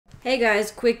Hey guys,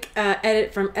 quick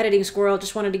edit from Editing Squirrel.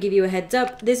 Just wanted to give you a heads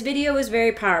up. This video is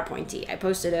very PowerPointy. I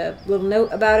posted a little note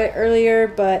about it earlier,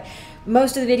 but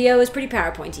most of the video is pretty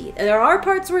PowerPointy. There are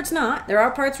parts where it's not. There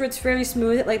are parts where it's fairly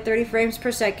smooth at like 30 frames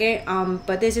per second,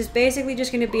 but this is basically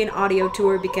just going to be an audio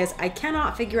tour because I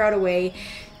cannot figure out a way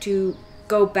to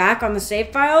go back on the save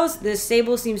files. The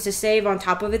Sable seems to save on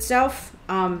top of itself,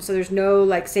 so there's no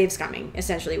like save scumming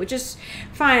essentially, which is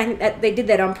fine. They did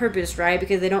that on purpose, right?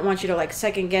 Because they don't want you to like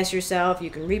second guess yourself. You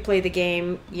can replay the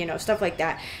game, you know, stuff like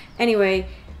that. Anyway,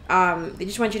 they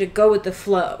just want you to go with the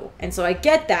flow, and so I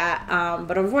get that,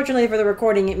 but unfortunately for the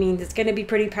recording it means it's going to be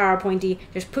pretty PowerPointy.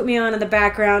 Just put me on in the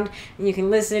background and you can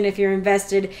listen if you're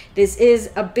invested. This is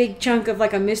a big chunk of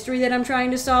like a mystery that I'm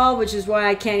trying to solve, which is why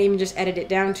I can't even just edit it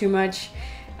down too much.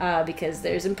 Because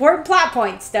there's important plot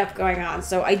point stuff going on.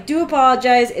 So I do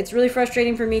apologize. It's really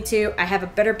frustrating for me too. I have a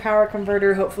better power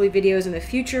converter. Hopefully videos in the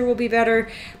future will be better.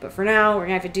 But for now, we're going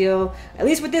to have to deal, at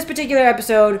least with this particular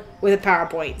episode, with a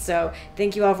PowerPoint. So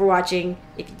thank you all for watching.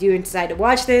 If you do decide to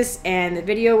watch this, and the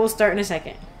video will start in a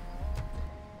second.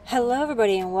 Hello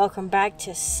everybody and welcome back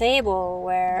to Sable,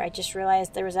 where I just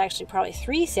realized there was actually probably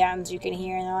 3 sounds you can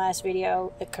hear in the last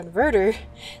video. The converter,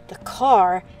 the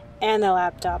car, and the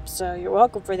laptop, so you're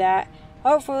welcome for that.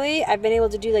 Hopefully I've been able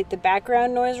to do like the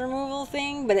background noise removal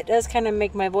thing, but it does kind of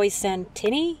make my voice sound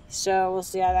tinny, so we'll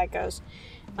see how that goes.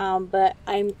 But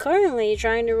I'm currently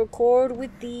trying to record with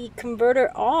the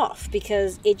converter off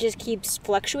because it just keeps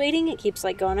fluctuating. It keeps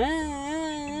like going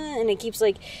and it keeps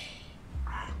like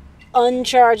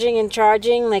uncharging and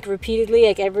charging like repeatedly,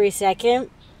 like every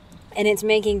second, and it's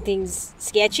making things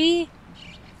sketchy.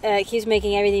 It keeps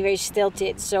making everything very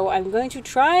stilted, so I'm going to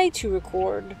try to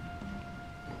record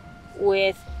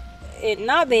with it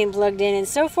not being plugged in, and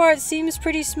so far it seems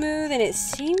pretty smooth, and it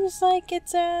seems like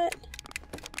it's at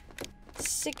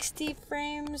 60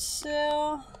 frames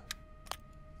still.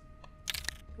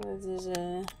 What is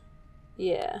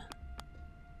yeah.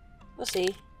 We'll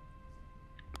see.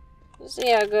 We'll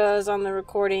see how it goes on the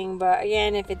recording, but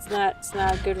again, if it's not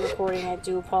a good recording, I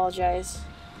do apologize.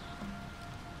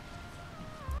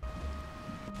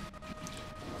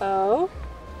 Oh.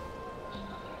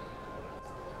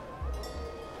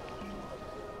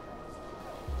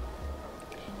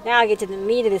 Now I get to the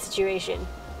meat of the situation.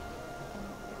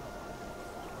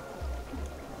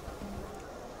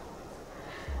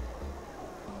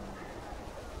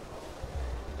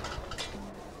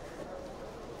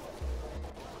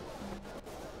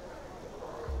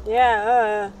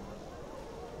 Yeah,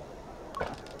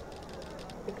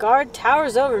 The guard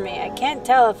towers over me. I can't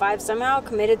tell if I've somehow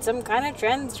committed some kind of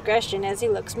transgression as he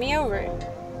looks me over.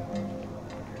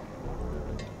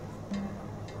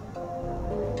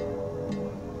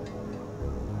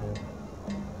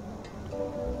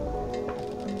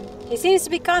 He seems to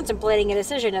be contemplating a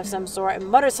decision of some sort and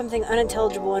mutters something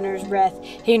unintelligible under his breath.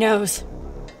 He knows.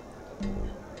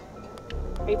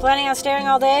 Are you planning on staring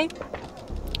all day?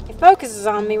 He focuses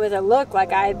on me with a look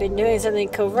like I had been doing something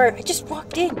covert. I just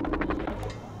walked in.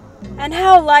 And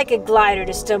how like a glider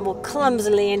to stumble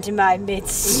clumsily into my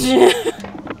midst.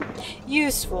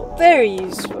 Useful, very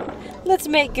useful. Let's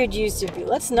make good use of you.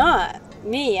 Let's not.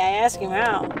 Me, I ask him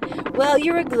how. Well,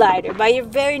 you're a glider. By your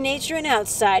very nature an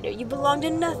outsider. You belong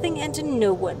to nothing and to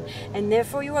no one, and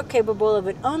therefore you are capable of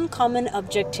an uncommon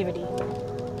objectivity.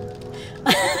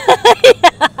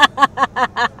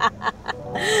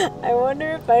 I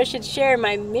wonder if I should share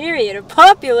my myriad of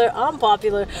popular,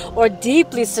 unpopular, or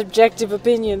deeply subjective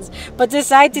opinions, but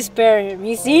decide to spare him.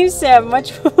 He seems to have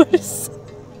much worse.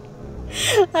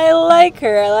 I like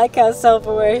her. I like how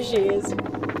self-aware she is.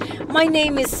 My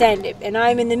name is Sandip, and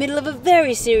I'm in the middle of a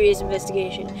very serious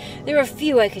investigation. There are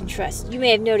few I can trust. You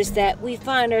may have noticed that we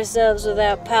find ourselves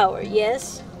without power,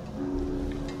 yes?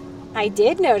 I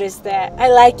did notice that. I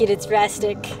like it. It's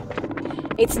drastic.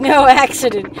 It's no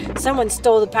accident. Someone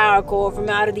stole the power core from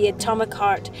out of the atomic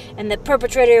heart, and the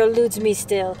perpetrator eludes me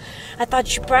still. I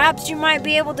thought perhaps you might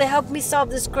be able to help me solve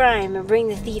this crime and bring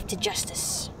the thief to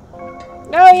justice.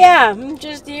 Oh yeah, I'm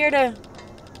just here to...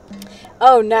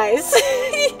 Oh, nice.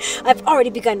 I've already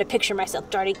begun to picture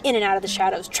myself darting in and out of the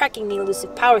shadows, tracking the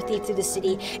elusive power thief through the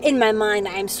city. In my mind,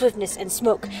 I am swiftness and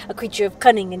smoke, a creature of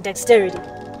cunning and dexterity.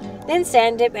 Then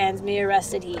Sandip hands me a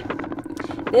rusted heap.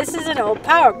 This is an old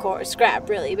power core, scrap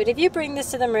really, but if you bring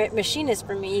this to the machinist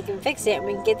for me, he can fix it and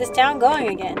we can get this town going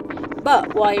again.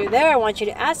 But while you're there, I want you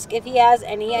to ask if he has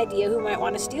any idea who might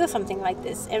want to steal something like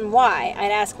this, and why.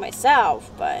 I'd ask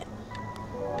myself, but...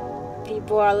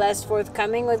 people are less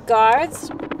forthcoming with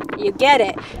guards? You get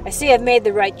it. I see I've made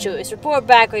the right choice. Report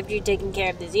back after you've taken care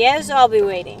of this. Yes, I'll be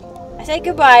waiting. I say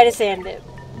goodbye to Sandip.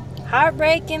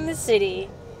 Heartbreak in the city.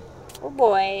 Oh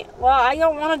boy. Well, I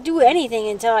don't want to do anything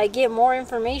until I get more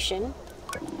information.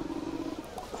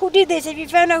 Who did this? Have you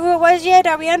found out who it was yet?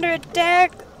 Are we under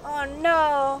attack? Oh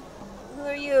no. Who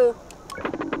are you?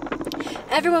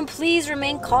 Everyone please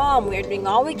remain calm. We are doing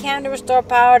all we can to restore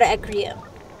power to Ekria.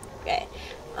 Okay.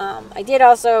 I did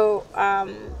also, I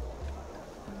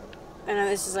know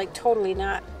this is like totally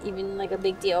not even like a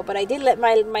big deal, but I did let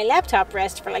my laptop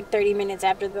rest for like 30 minutes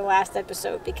after the last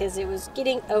episode because it was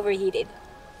getting overheated.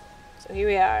 So here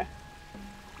we are.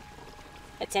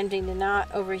 Attempting to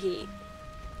not overheat.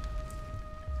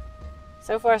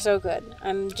 So far so good.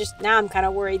 I'm kind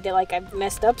of worried that like I've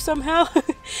messed up somehow.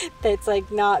 That it's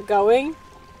like not going.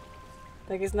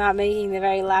 Like it's not making the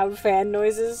very loud fan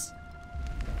noises.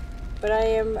 But I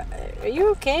am... Are you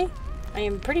okay? I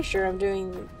am pretty sure I'm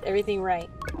doing everything right.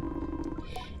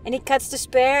 Any cuts to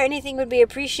spare? Anything would be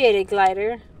appreciated,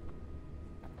 Glider.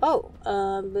 Oh,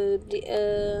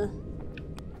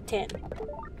 10.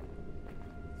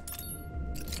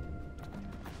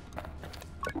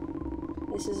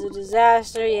 This is a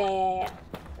disaster. Yeah.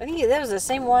 I think that was the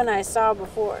same one I saw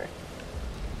before.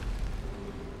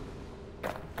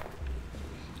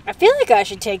 I feel like I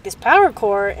should take this power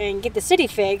core and get the city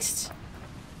fixed.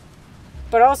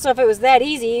 But also, if it was that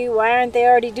easy, why aren't they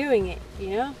already doing it, you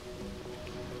know?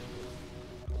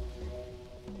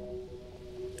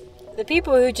 The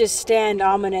people who just stand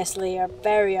ominously are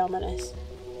very ominous.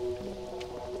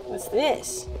 What's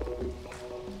this?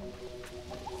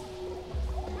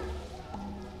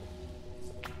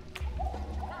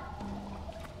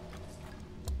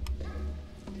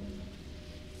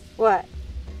 What?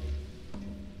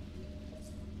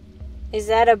 Is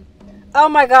that a... Oh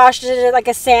my gosh, is it like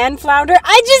a sand flounder?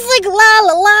 I just like la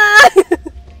la la!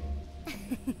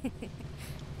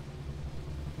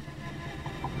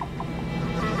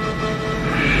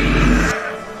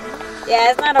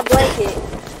 Yeah, it's not a blanket.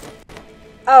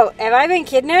 Oh, have I been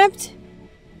kidnapped?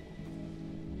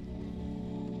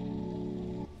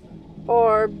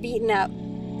 Or beaten up?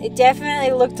 It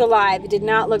definitely looked alive. It did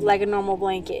not look like a normal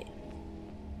blanket.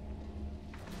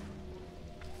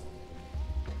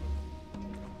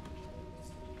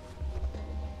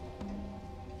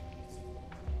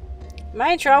 Am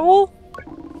I in trouble?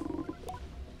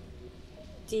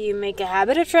 Do you make a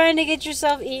habit of trying to get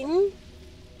yourself eaten?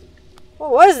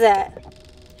 What was that?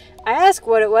 I asked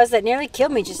what it was that nearly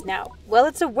killed me just now. Well,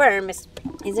 it's a worm,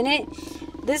 isn't it?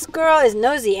 This girl is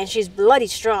nosy and she's bloody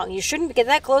strong. You shouldn't get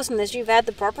that close unless you've had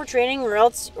the proper training or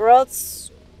else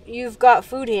you've got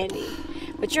food handy.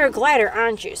 But you're a glider,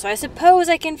 aren't you? So I suppose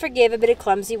I can forgive a bit of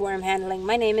clumsy worm handling.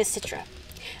 My name is Citra.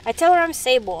 I tell her I'm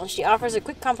Sable, and she offers a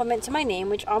quick compliment to my name,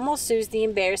 which almost soothes the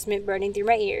embarrassment burning through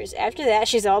my ears. After that,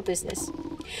 she's all business.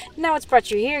 Now what's brought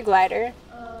you here, Glider?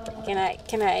 Can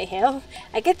I help?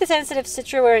 I get the sense that if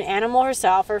Citra were an animal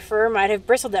herself, her fur might have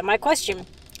bristled at my question.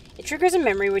 It triggers a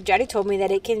memory where Daddy told me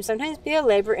that it can sometimes be a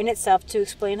labor in itself to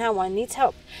explain how one needs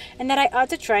help, and that I ought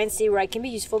to try and see where I can be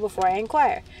useful before I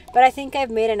inquire. But I think I've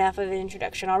made enough of an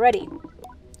introduction already.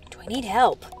 I need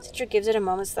help. Citra gives it a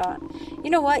moment's thought. You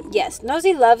know what? Yes,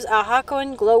 Nosy loves a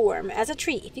Hakoan glowworm as a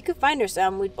treat. If you could find her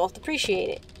some, we'd both appreciate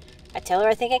it. I tell her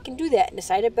I think I can do that and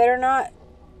decide it'd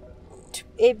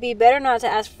be better not to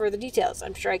ask for the details.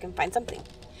 I'm sure I can find something.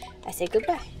 I say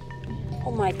goodbye.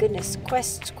 Oh my goodness.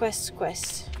 Quest.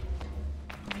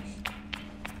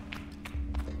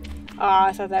 Oh,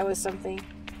 I thought that was something.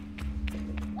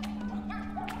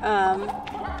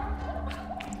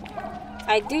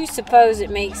 I do suppose it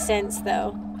makes sense, though.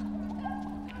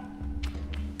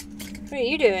 What are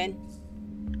you doing?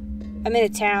 I'm in a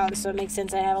town, so it makes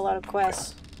sense I have a lot of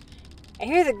quests. I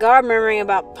hear the guard murmuring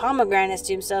about pomegranates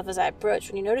to himself as I approach.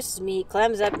 When he notices me, he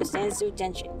clams up and stands to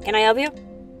attention. Can I help you?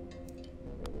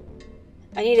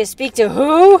 I need to speak to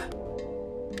who?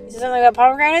 Is there something about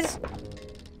pomegranates?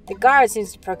 The guard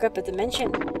seems to perk up at the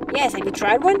mention. Yes, have you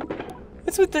tried one?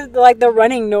 What's with the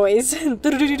running noise from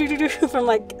Looney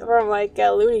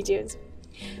Tunes?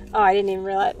 Oh, I didn't even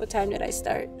realize. What time did I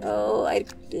start? Oh,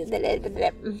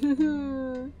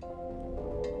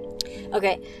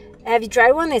 okay. Have you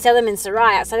tried one? They sell them in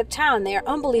Sarai, outside of town. They are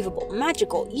unbelievable,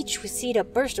 magical. Each seed a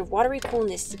burst of watery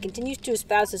coolness. He continues to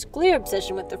espouse his clear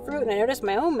obsession with the fruit, and I notice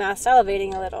my own mouth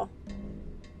salivating a little.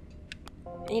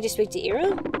 I need to speak to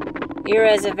Ira?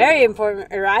 Uriah is a very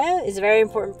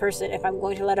important person. If I'm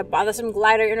going to let a bothersome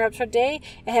glider interrupt her day,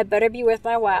 it had better be worth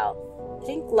my while. I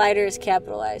think glider is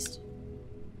capitalized.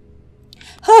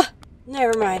 Huh!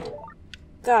 Never mind.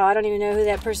 God, I don't even know who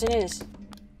that person is.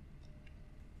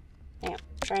 Hang on,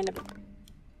 I'm trying to...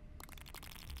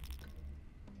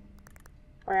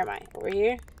 Where am I? Over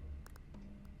here?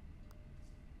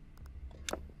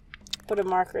 Put a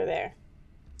marker there.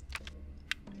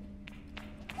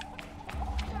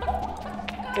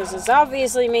 Because this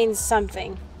obviously means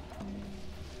something.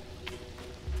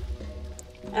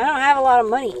 I don't have a lot of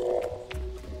money.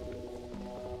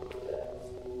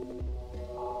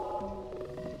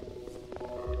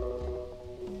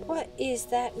 What is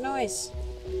that noise?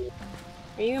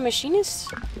 Are you a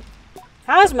machinist?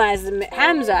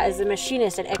 Hamza is the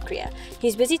machinist at Ekria.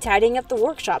 He's busy tidying up the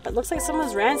workshop. It looks like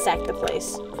someone's ransacked the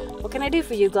place. What can I do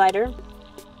for you, Glider?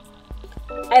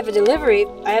 I have a delivery.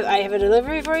 I have a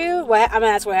delivery for you? What? I mean,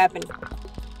 that's what happened.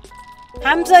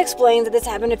 Hamza explains that this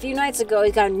happened a few nights ago.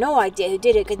 He's got no idea who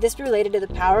did it. Could this be related to the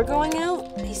power going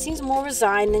out? He seems more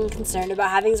resigned than concerned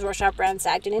about having his workshop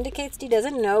ransacked and indicates that he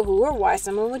doesn't know who or why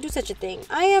someone would do such a thing.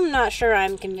 I am not sure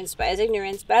I'm convinced by his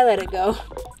ignorance, but I let it go.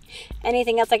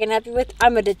 Anything else I can help you with?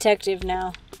 I'm a detective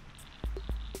now.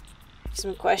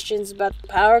 Some questions about the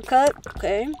power cut?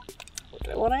 Okay. What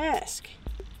do I want to ask?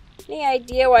 Any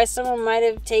idea why someone might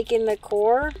have taken the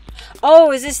core?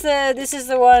 Oh, this is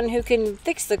the one who can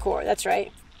fix the core. That's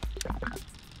right.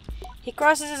 He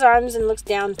crosses his arms and looks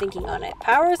down, thinking on it.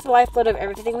 Power is the lifeblood of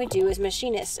everything we do as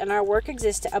machinists, and our work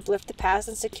exists to uplift the past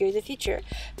and secure the future.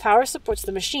 Power supports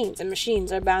the machines, and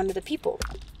machines are bound to the people.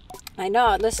 I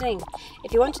nod, listening.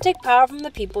 If you want to take power from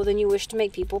the people, then you wish to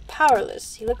make people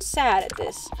powerless. He looks sad at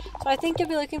this. So I think you'll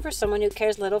be looking for someone who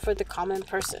cares little for the common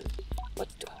person. What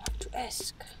do I want to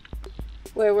ask?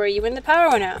 Where were you when the power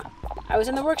went out? I was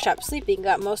in the workshop, sleeping.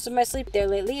 Got most of my sleep there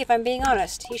lately, if I'm being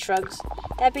honest. He shrugs.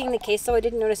 That being the case, though, I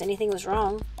didn't notice anything was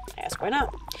wrong. I ask, why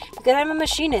not? Because I'm a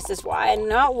machinist, is why, and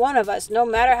not one of us, no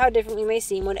matter how different we may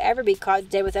seem, would ever be caught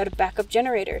dead without a backup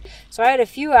generator. So I had a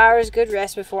few hours good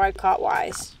rest before I caught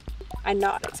wise. I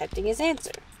nod, accepting his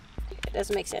answer. It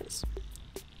doesn't make sense.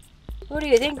 Who do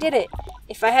you think did it?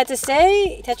 If I had to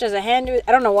say, he touches a hand to it.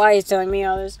 I don't know why he's telling me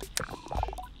all this.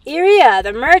 Iria,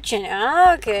 the merchant.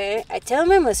 Ah, okay. I tell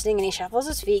him I'm listening, and he shuffles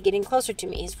his feet, getting closer to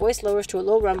me. His voice lowers to a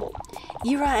low rumble.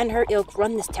 Ira and her ilk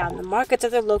run this town. The markets are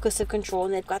their locus of control,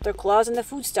 and they've got their claws in the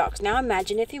food stocks. Now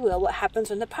imagine, if you will, what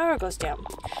happens when the power goes down.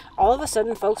 All of a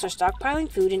sudden, folks are stockpiling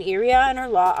food, and Iria and her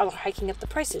law are hiking up the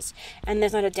prices. And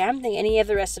there's not a damn thing any of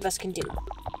the rest of us can do.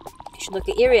 You should look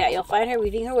at Iria. You'll find her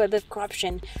weaving her web of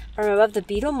corruption from above the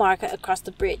beetle market across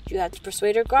the bridge. You have to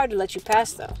persuade her guard to let you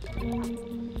pass, though.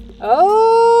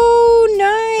 Oh,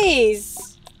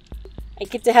 nice! I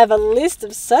get to have a list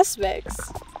of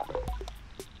suspects.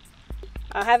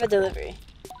 I'll have a delivery.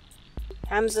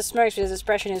 Hamza smirks, but his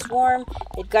expression is warm.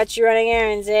 They've got you running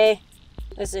errands, eh?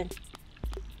 Listen,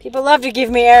 people love to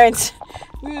give me errands.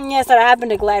 Yes, that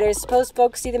happened to gliders. Suppose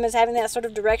folks see them as having that sort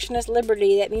of directionless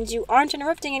liberty. That means you aren't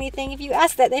interrupting anything. If you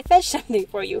ask that, they fetch something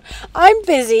for you. I'm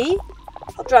busy.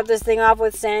 I'll drop this thing off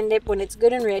with sand dip when it's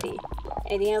good and ready.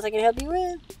 Anything else I can help you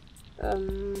with?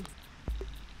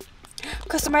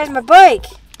 Customize my bike.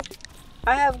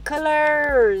 I have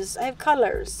colors.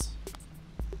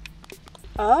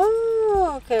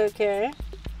 Oh, okay.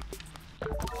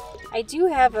 I do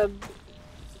have a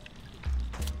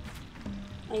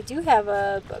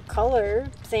color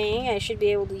thing I should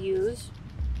be able to use.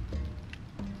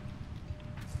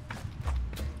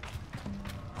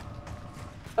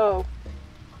 Oh,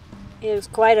 he was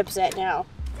quite upset now.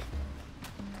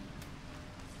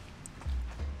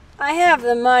 I have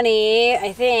the money,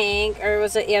 I think, or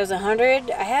was it? Yeah, it was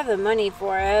 100. I have the money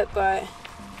for it, but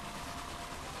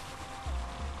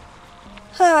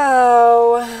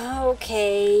oh,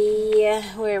 okay.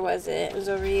 Where was it? It was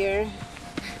over here.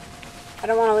 I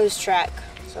don't want to lose track,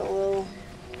 so we'll.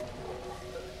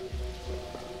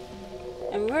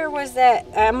 And where was that?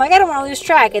 I'm like, I don't want to lose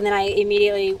track, and then I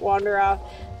immediately wander off.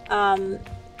 I'm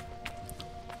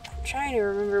trying to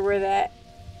remember where that.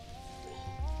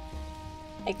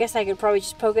 I guess I could probably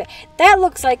just poke it. That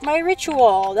looks like my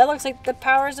ritual. That looks like the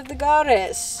powers of the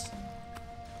goddess.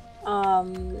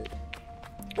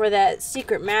 Where that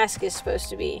secret mask is supposed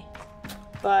to be.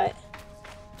 But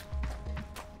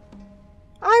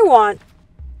I want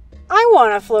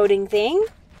a floating thing.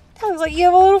 That looks like you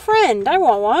have a little friend. I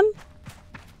want one.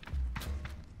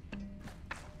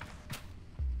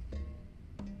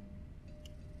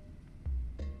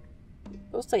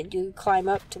 Looks like you climb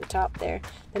up to the top there.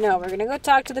 But no, we're gonna go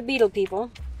talk to the beetle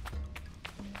people.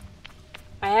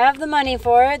 I have the money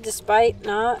for it, despite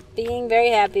not being very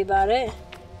happy about it.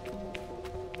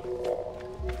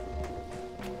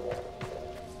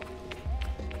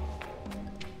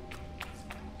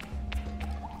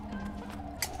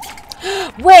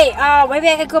 Wait, maybe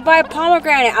I could go buy a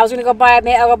pomegranate. I was gonna go buy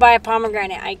I'll go buy a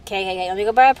pomegranate. Okay, let me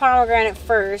go buy a pomegranate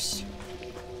first.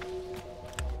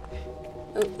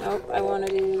 Oh, nope, I want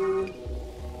to do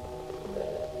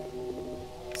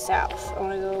south. I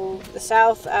want to go the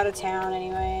south out of town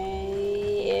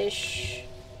anyway-ish.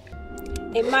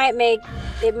 It might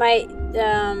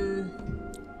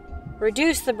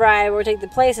reduce the bribe or take the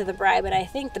place of the bribe, but I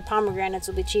think the pomegranates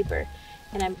will be cheaper.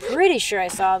 And I'm pretty sure I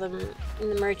saw them in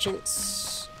the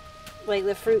merchants, like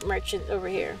the fruit merchant over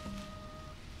here.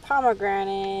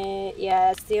 Pomegranate, yeah,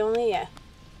 that's the only, yeah.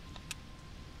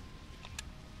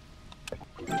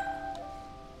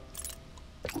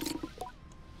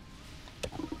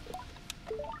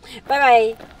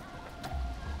 Bye-bye.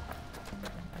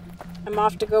 I'm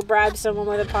off to go bribe someone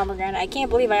with a pomegranate. I can't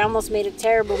believe I almost made a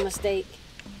terrible mistake.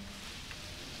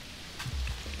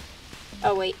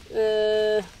 Oh, wait.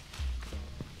 That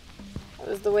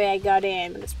was the way I got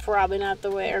in, but it's probably not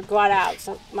the way, or got out,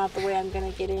 so not the way I'm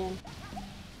gonna get in.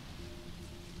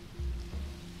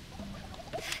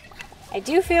 I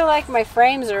do feel like my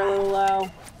frames are a little low.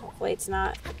 Hopefully it's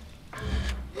not.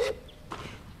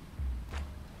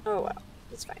 Oh, well.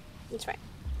 It's fine. It's fine.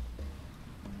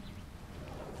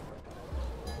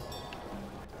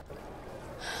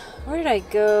 Where did I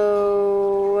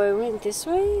go? I went this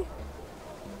way?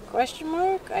 Question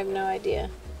mark? I have no idea.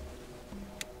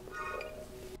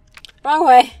 Wrong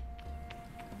way!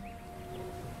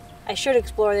 I should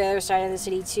explore the other side of the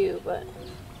city too, but...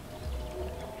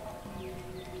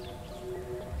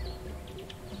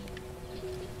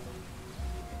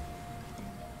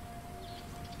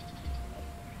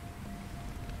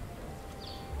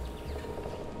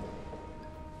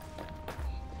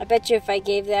 I bet you if I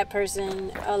gave that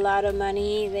person a lot of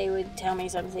money, they would tell me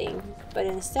something. But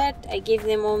instead, I gave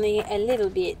them only a little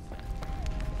bit.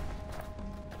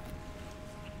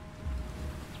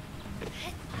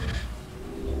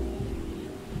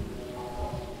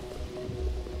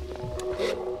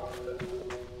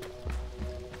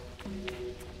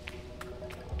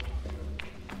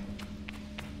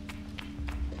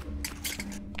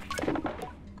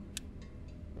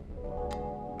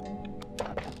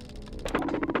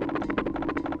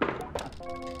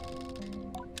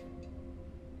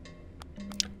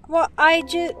 Well,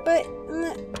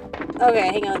 okay,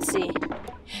 hang on, let's see.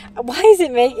 Why is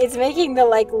it's making the,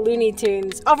 like, Looney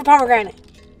Tunes. Oh, for pomegranate!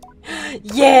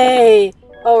 Yay!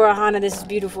 Oh, Rahana, this is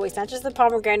beautiful. It's not just the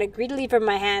pomegranate greedily from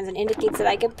my hands and indicates that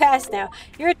I can pass now.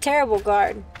 You're a terrible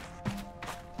guard.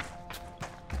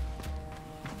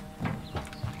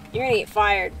 You're gonna get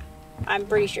fired. I'm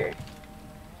pretty sure.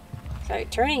 Sorry,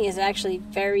 turning is actually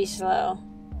very slow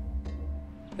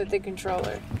with the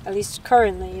controller. At least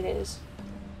currently it is.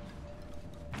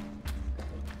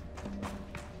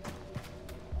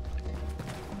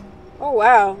 Oh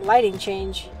wow, lighting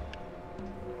change.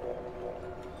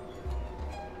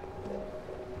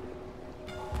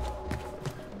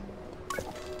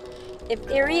 If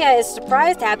Iria is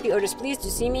surprised, happy, or displeased to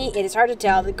see me, it is hard to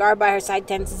tell. The guard by her side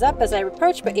tenses up as I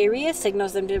approach, but Iria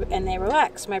signals them to, and they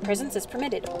relax. My presence is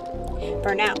permitted.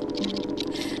 For now.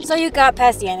 So you got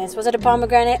past Yanis. Was it a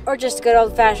pomegranate or just good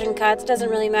old-fashioned cuts? Doesn't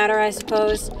really matter, I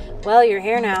suppose. Well, you're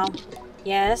here now.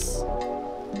 Yes?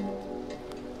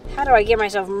 How do I get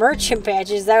myself merchant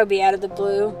badges? That would be out of the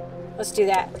blue. Let's do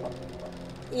that.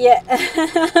 Yeah.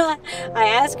 I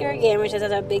ask her again, which has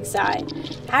a big sigh.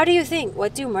 How do you think?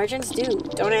 What do merchants do?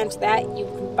 Don't answer that. You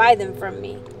can buy them from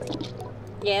me.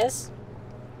 Yes?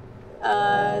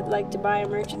 I'd like to buy a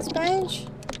merchant's badge.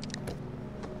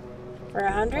 For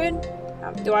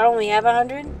 100? Do I only have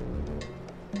 100?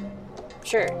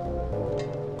 Sure.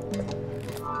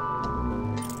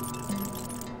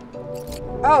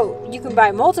 Oh, you can buy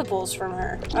multiples from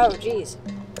her. Oh, jeez.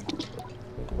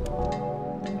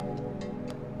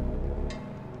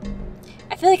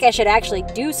 I feel like I should actually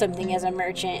do something as a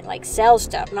merchant, like sell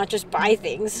stuff, not just buy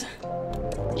things.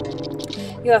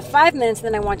 You have 5 minutes, and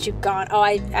then I want you gone. Oh,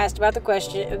 I asked about the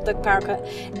question, the power cut.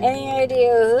 Any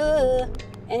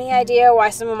idea why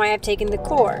someone might have taken the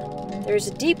core? There is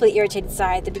a deeply irritated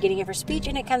sigh at the beginning of her speech,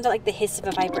 and it comes out like the hiss of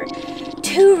a viper.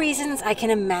 2 reasons I can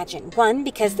imagine. 1,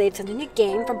 because they have something to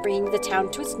gain from bringing the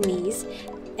town to its knees,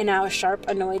 and now a sharp,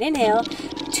 annoyed inhale.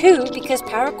 2, because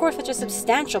power core is such a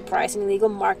substantial price in illegal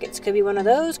markets. Could be one of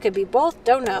those, could be both,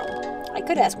 don't know. I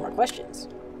could ask more questions.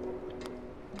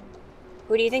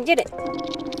 Who do you think did it?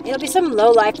 It'll be some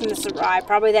lowlife from the Sarai,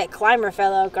 probably that climber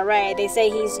fellow, Garay. They say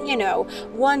he's, you know,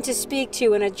 one to speak to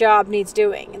when a job needs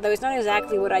doing, though he's not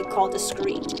exactly what I'd call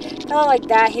discreet. A fellow like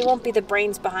that, he won't be the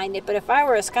brains behind it, but if I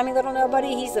were a scummy little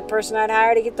nobody, he's the person I'd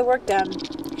hire to get the work done.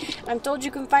 I'm told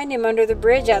you can find him under the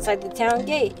bridge outside the town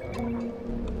gate.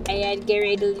 I add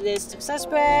Gary to the list of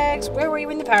suspects. Where were you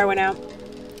when the power went out?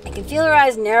 I can feel her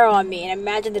eyes narrow on me and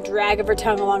imagine the drag of her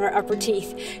tongue along her upper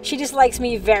teeth. She dislikes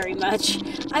me very much.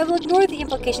 I will ignore the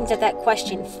implications of that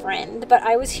question, friend, but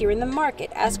I was here in the market.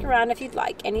 Ask around if you'd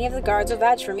like. Any of the guards will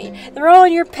vouch for me. They're all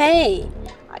in your pay.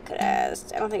 I could have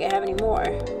asked. I don't think I have any more.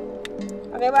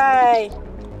 Okay, bye!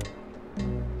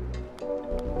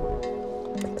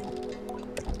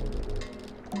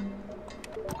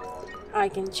 I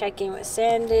can check in with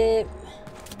Sandip.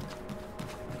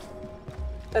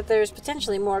 But there's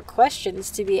potentially more questions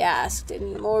to be asked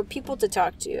and more people to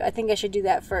talk to. I think I should do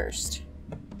that first.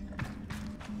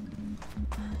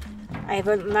 I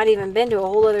have not even been to a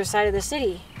whole other side of the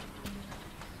city.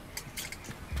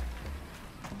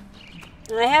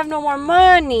 And I have no more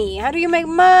money. How do you make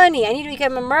money? I need to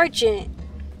become a merchant.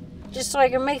 Just so I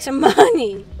can make some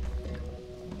money.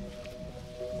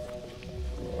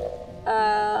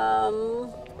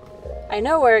 I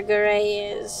know where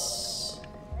Garay is.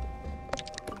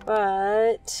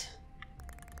 But...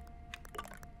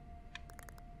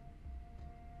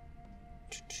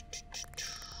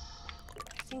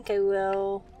 I think I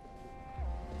will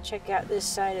check out this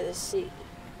side of the city.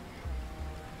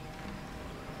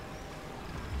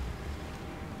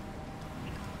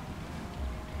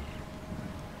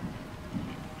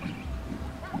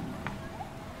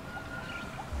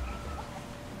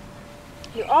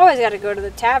 You always gotta go to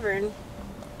the tavern.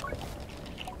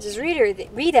 This is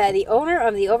Rita, the owner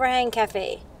of the Overhang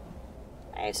Cafe.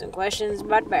 I have some questions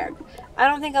about Berg. I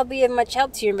don't think I'll be of much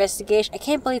help to your investigation. I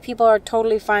can't believe people are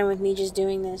totally fine with me just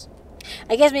doing this.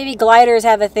 I guess maybe gliders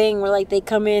have a thing where like they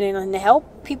come in and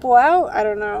help people out? I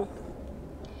don't know.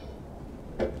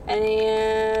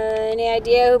 Any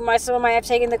idea who someone might have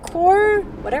taken the core?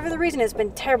 Whatever the reason, it's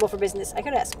been terrible for business. I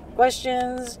could ask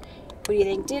questions. Who do you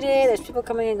think did it? There's people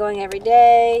coming and going every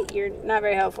day. You're not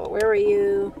very helpful. Where were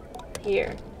you?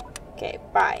 Here. Okay,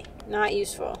 bye. Not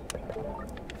useful.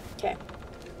 Okay.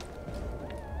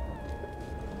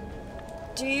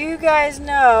 Do you guys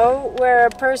know where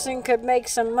a person could make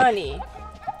some money?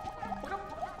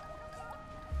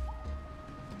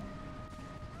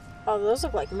 Oh, those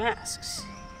look like masks.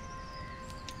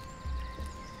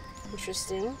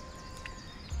 Interesting.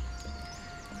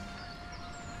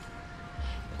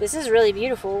 This is really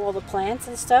beautiful, all the plants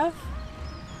and stuff.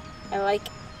 I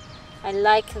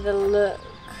like the look.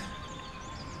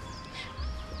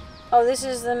 Oh, this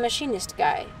is the machinist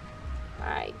guy.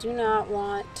 I do not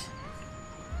want...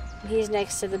 He's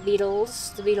next to the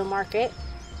beetles, the beetle market.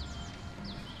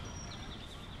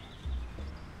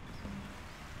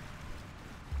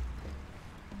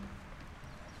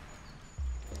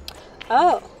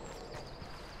 Oh.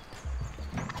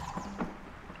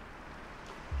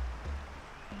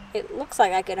 It looks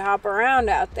like I could hop around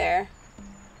out there.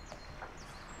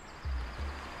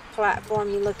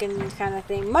 Platformy looking kind of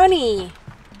thing. Money!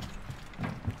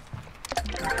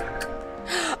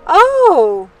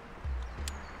 Oh!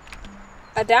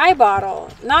 A dye bottle.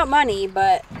 Not money,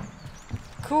 but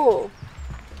cool.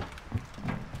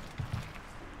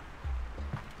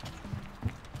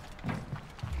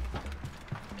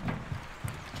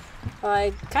 Well,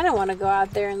 I kind of want to go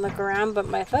out there and look around, but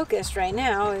my focus right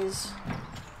now is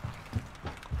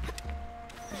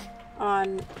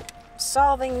on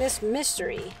solving this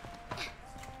mystery.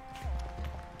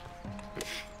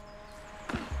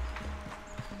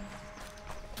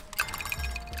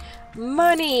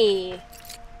 Money!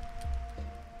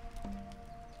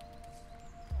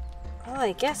 Well,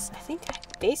 I think I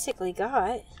basically got.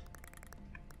 I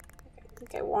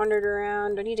think I wandered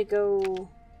around. I need to go...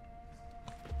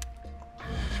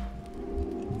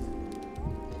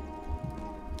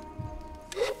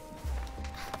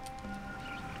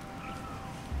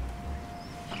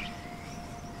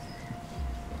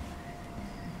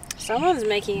 Someone's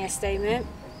making a statement.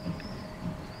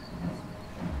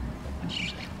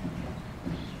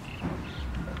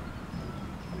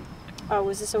 Oh,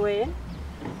 was this a way in?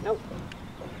 Nope.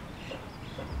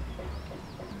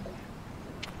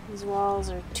 These walls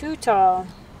are too tall.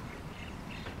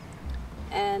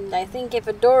 And I think if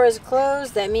a door is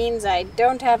closed, that means I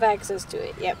don't have access to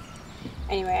it. Yep.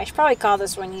 Anyway, I should probably call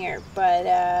this one here, but,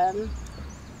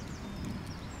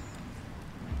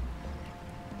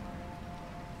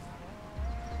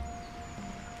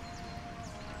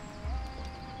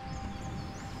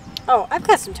 oh, I've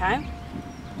got some time.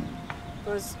 I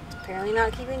was apparently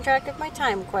not keeping track of my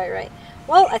time quite right.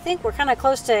 Well, I think we're kind of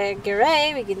close to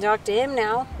Garay. We can talk to him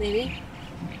now, maybe.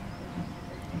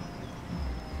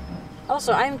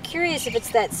 Also, I'm curious if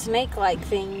it's that snake-like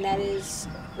thing that is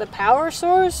the power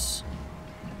source.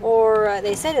 Or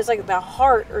they said it's like the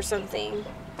heart or something.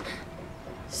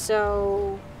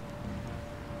 So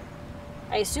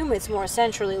I assume it's more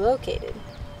centrally located.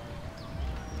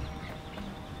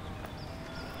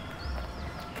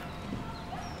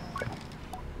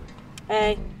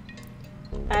 Hey,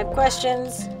 I have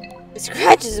questions. He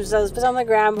scratches himself, puts on the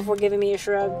ground before giving me a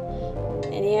shrug.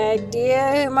 Any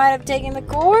idea who might have taken the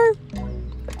core?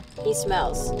 He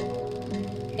smells.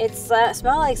 It smells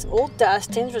like old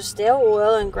dust tinged with stale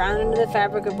oil and ground into the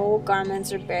fabric of old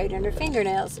garments or buried under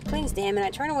fingernails. It clings to him, and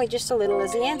I turn away just a little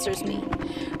as he answers me.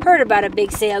 Heard about a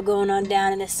big sale going on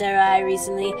down in the Sarai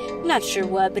recently. Not sure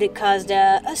what, but it caused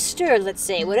a stir, let's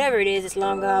say. Whatever it is, it's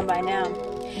long gone by now.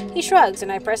 He shrugs,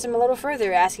 and I press him a little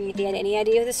further, asking if he had any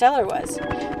idea who the seller was.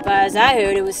 But as I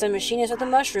heard, it was some machinist with a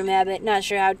mushroom habit. Not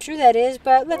sure how true that is,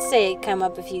 but let's say it come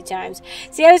up a few times.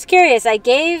 See, I was curious. I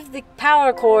gave the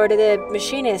power core to the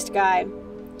machinist guy. And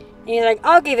he's like,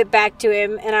 I'll give it back to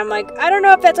him. And I'm like, I don't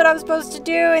know if that's what I'm supposed to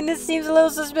do, and this seems a little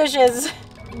suspicious.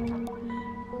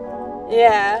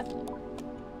 Yeah.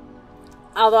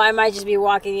 Although I might just be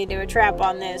walking into a trap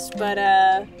on this, but,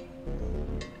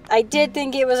 I did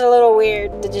think it was a little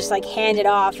weird to just, like, hand it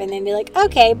off and then be like,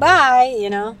 okay, bye, you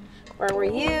know. Where were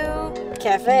you?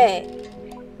 Cafe.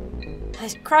 I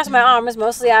crossed my arms,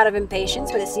 mostly out of impatience,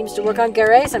 but it seems to work on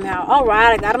Garay somehow.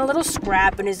 Alright, I got him a little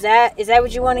scrap, and is that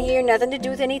what you want to hear? Nothing to do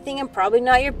with anything, and probably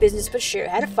not your business, but sure.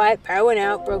 Had a fight, power went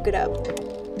out, broke it up.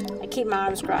 I keep my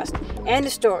arms crossed. End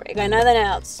of story. Got nothing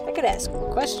else. I could ask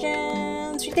him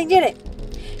questions. Who do you think did it?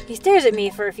 He stares at me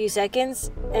for a few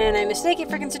seconds, and I mistake it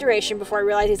for consideration before I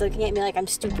realize he's looking at me like I'm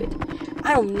stupid.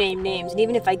 I don't name names, and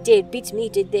even if I did, beats me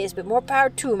did this, but more power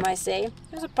to him, I say.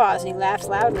 There's a pause, and he laughs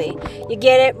loudly. You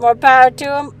get it? More power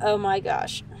to him? Oh my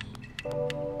gosh.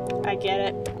 I get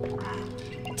it.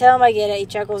 I tell him I get it. He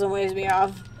chuckles and waves me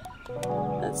off.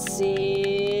 Let's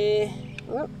see.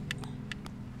 Whoop.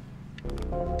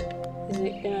 Is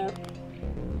it gonna...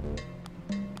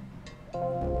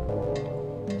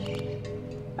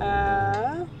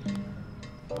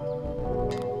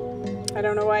 I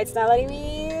don't know why it's not letting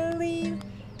me leave.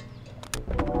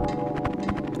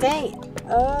 Dang it.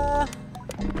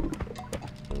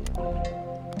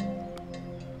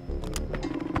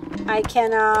 I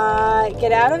cannot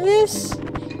get out of this?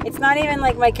 It's not even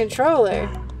like my controller.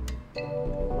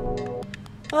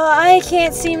 Well, I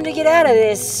can't seem to get out of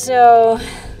this, so...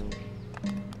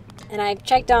 And I've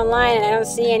checked online and I don't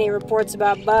see any reports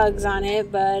about bugs on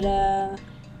it, but,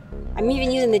 I'm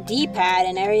even using the D-pad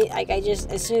and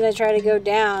as soon as I try to go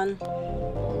down,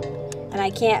 and I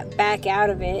can't back out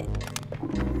of it,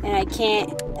 and I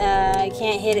can't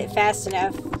hit it fast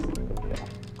enough.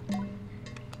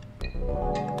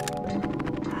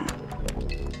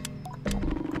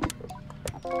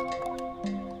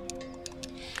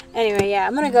 Anyway, yeah,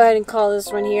 I'm gonna go ahead and call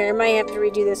this one here. I might have to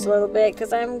redo this a little bit,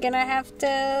 because I'm gonna have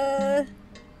to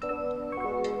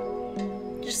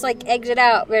just, like, exit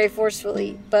out very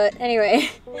forcefully. But anyway,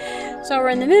 so we're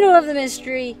in the middle of the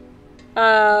mystery,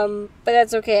 but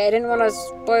that's okay. I didn't want to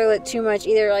spoil it too much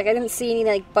either. Like, I didn't see any,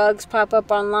 like, bugs pop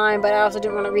up online, but I also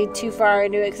didn't want to read too far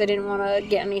into it, because I didn't want to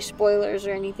get any spoilers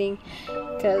or anything,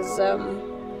 because,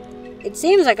 it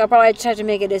seems like I'll probably just have to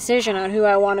make a decision on who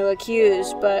I want to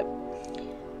accuse, but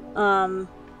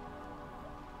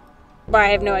I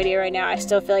have no idea right now. I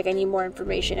still feel like I need more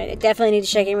information. I definitely need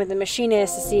to check in with the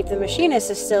machinist to see if the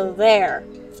machinist is still there.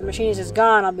 If the machinist is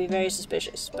gone, I'll be very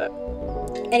suspicious. But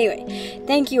anyway,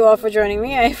 thank you all for joining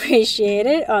me. I appreciate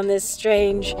it. On this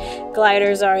strange,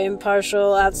 gliders are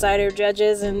impartial outsider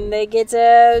judges, and they get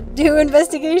to do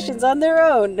investigations on their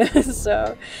own.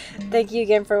 So, thank you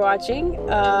again for watching.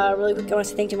 Really quick, I want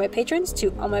to say thank you to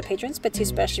all my patrons, but to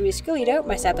especially Sculito,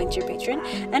 my sapling tier patron,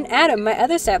 and Adam, my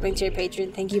other sapling tier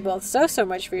patron. Thank you both so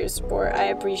much for your support. I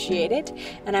appreciate it.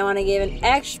 And I want to give an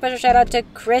extra special shout out to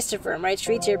Christopher, my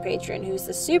tree tier patron, who's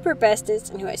the super bestest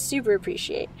and who I super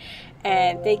appreciate.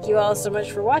 And thank you all so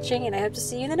much for watching, and I hope to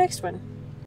see you in the next one.